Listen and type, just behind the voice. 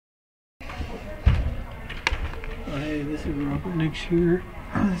Hey, this is Robert next year.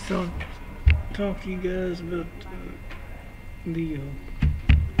 I thought talk to you guys about the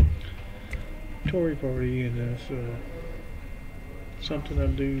Tory party, and that's something I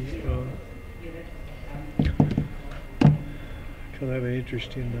do because I have an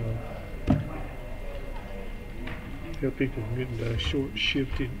interest in help people from getting short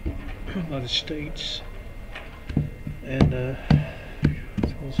shifted by the states, and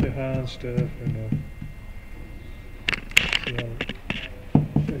so I'll say hi and stuff, and see how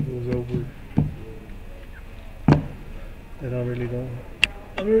that goes over. And I'm really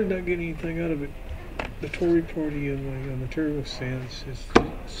not getting anything out of it. The Tory party in a material sense is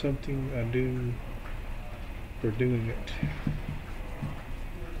something I do for doing it.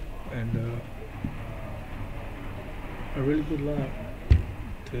 And I really would like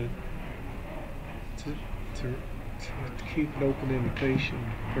to keep an open invitation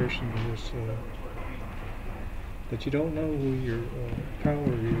to person to this, that you don't know who your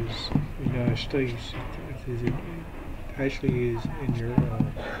power is in the United States. It actually is in your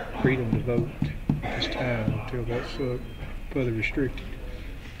freedom to vote at this time until that's further restricted.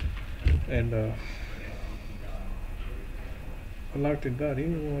 And I'd like to invite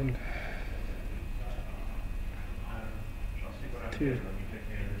anyone to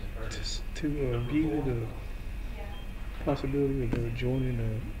view the possibility of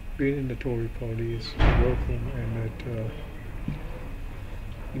being in the Tory party is welcome, and that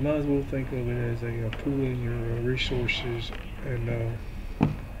you might as well think of it as a pooling your resources and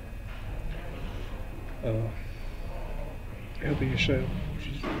helping yourself, which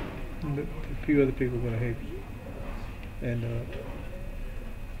is a few other people are going to help you. And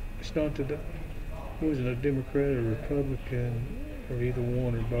it's not that it wasn't a Democrat or Republican or either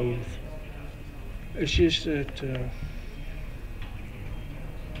one or both. It's just that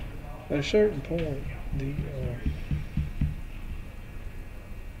at a certain point, it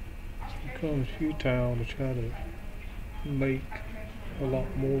becomes futile to try to make a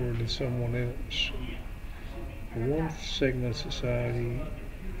lot more than someone else. For one segment of society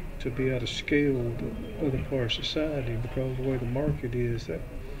to be out of scale with the other part of society, because the way the market is, that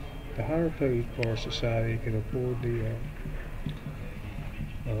the higher paid part of society can afford the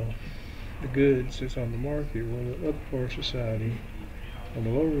goods that's on the market, while the other part of society on the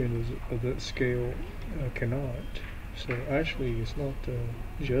lower end of that scale cannot. So actually it's not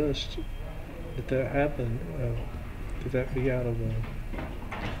just that happened, that be out of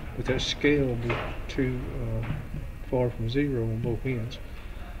that that scale be too far from zero on both ends.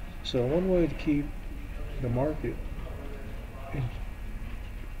 So one way to keep the market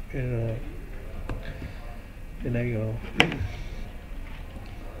in a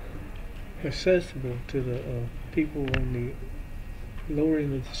accessible to the people on the lower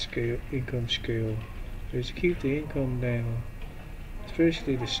end of the income scale is to keep the income down,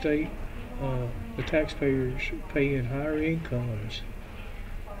 especially the state, the taxpayers paying higher incomes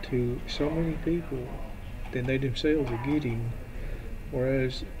to so many people than they themselves are getting,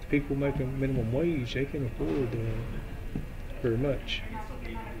 whereas the people making minimum wage, they can afford very much.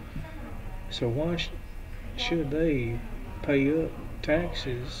 So why should they pay up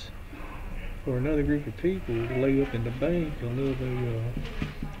taxes for another group of people to lay up in the bank and live a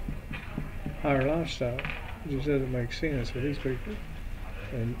higher lifestyle? It just doesn't make sense for these people.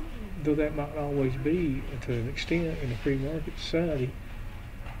 And though that might always be to an extent in a free market society,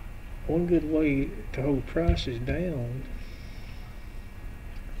 one good way to hold prices down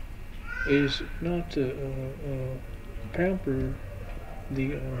is not to pamper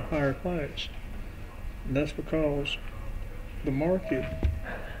the higher class. And that's because the market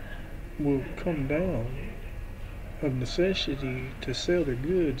will come down of necessity to sell their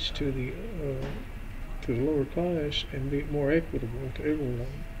goods to the lower class and be more equitable to everyone,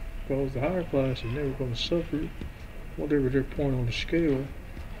 because the higher class is never going to suffer whatever their point on the scale.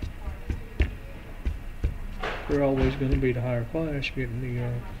 They're always going to be the higher class getting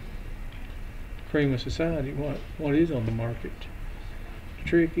the cream of society, what is on the market. The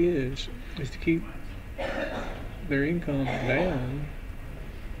trick is to keep their income down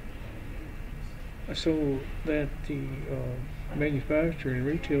so that the manufacturing and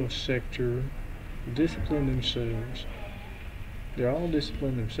retail sector discipline themselves. They're all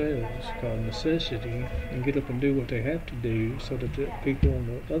disciplined themselves by necessity and get up and do what they have to do, so that the people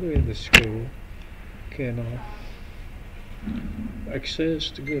on the other end of the scale can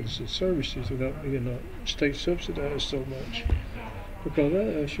access the goods and services without being state subsidized so much. Because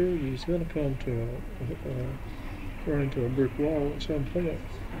I assure you, it's going to come to run into a brick wall at some point,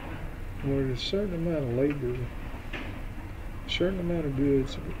 where there's a certain amount of labor, a certain amount of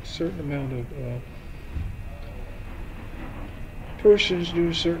goods, a certain amount of persons doing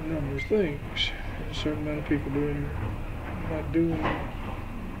a certain number of things. A certain amount of people not doing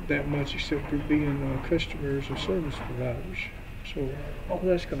that much except for being customers or service providers. So all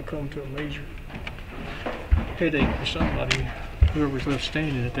that's going to come to a major headache for somebody, whoever's left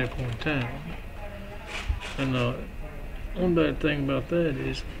standing at that point in time. And one bad thing about that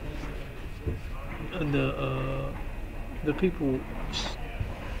is the people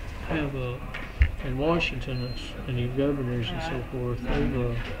have in Washington and the governors and so forth,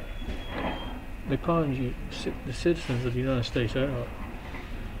 they con you the citizens of the United States out.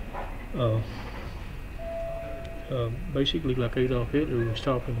 Basically, like Adolf Hitler was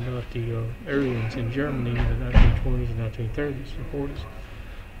talking about the Aryans in Germany in the 1920s and 1930s and 40s,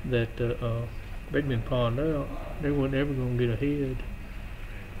 that they'd been pawned out. They weren't ever going to get ahead.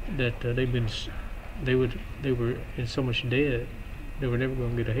 That they were in so much debt, they were never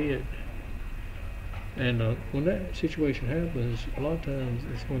going to get ahead. And when that situation happens, a lot of times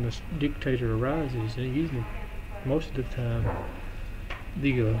it's when the dictator arises, and usually, most of the time,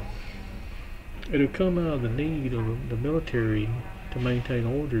 it'll come out of the need of the military to maintain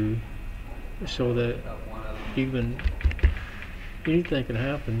order, so that even anything can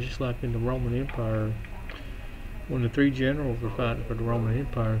happen. Just like in the Roman Empire, when the three generals were fighting for the Roman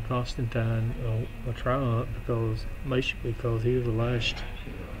Empire, Constantine triumphed because he was the last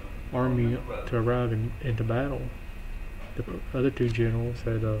army to arrive into battle. The other two generals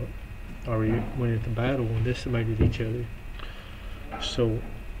had already went into battle and decimated each other. So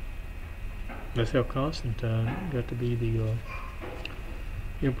that's how Constantine got to be the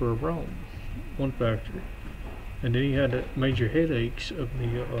emperor of Rome. One factor. And then he had the major headaches of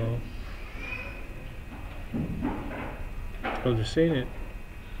the Senate,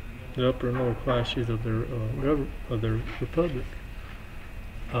 the upper and lower classes of their republic.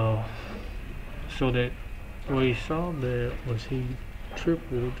 So that the way he solved that was he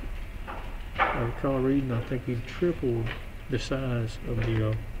tripled. I recall reading, I think he tripled the size of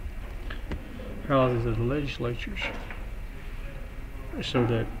the houses of the legislatures, so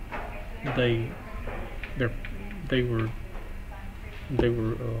that they were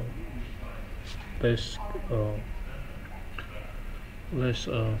less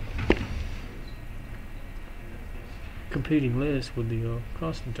competing less with the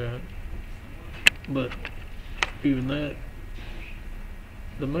Constantine. But even that,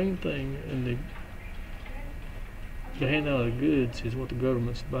 the main thing in the handout of goods is what the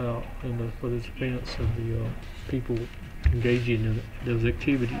government's about, and for the defense of the people engaging in those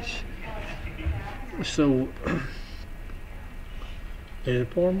activities. So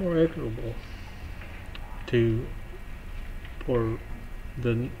it's far more equitable for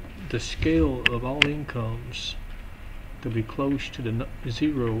the scale of all incomes to be close to the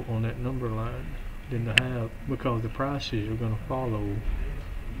zero on that number line than to have, because the prices are going to follow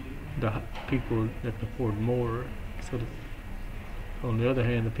the people that can afford more. So on the other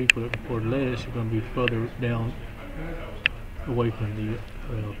hand, the people that can afford less are going to be further down away from the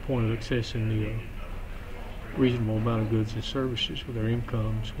point of accessing the reasonable amount of goods and services for their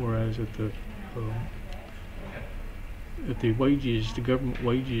incomes, whereas at the wages, the government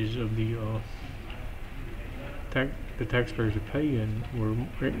wages of the taxpayers are paying were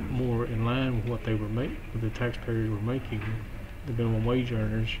more in line with what the taxpayers were making, the minimum wage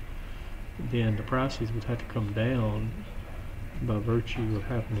earners, then the prices would have to come down by virtue of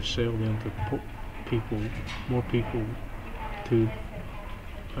having to sell them to more people, to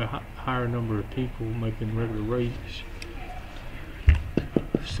a higher number of people making regular wages.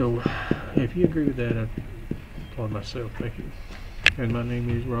 So if you agree with that, I applaud myself. Thank you. And my name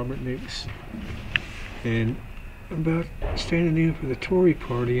is Robert Nix, and I'm about standing in for the Tory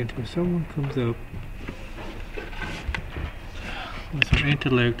party until someone comes up with some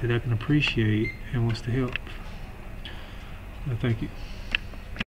intellect that I can appreciate and wants to help. Thank you.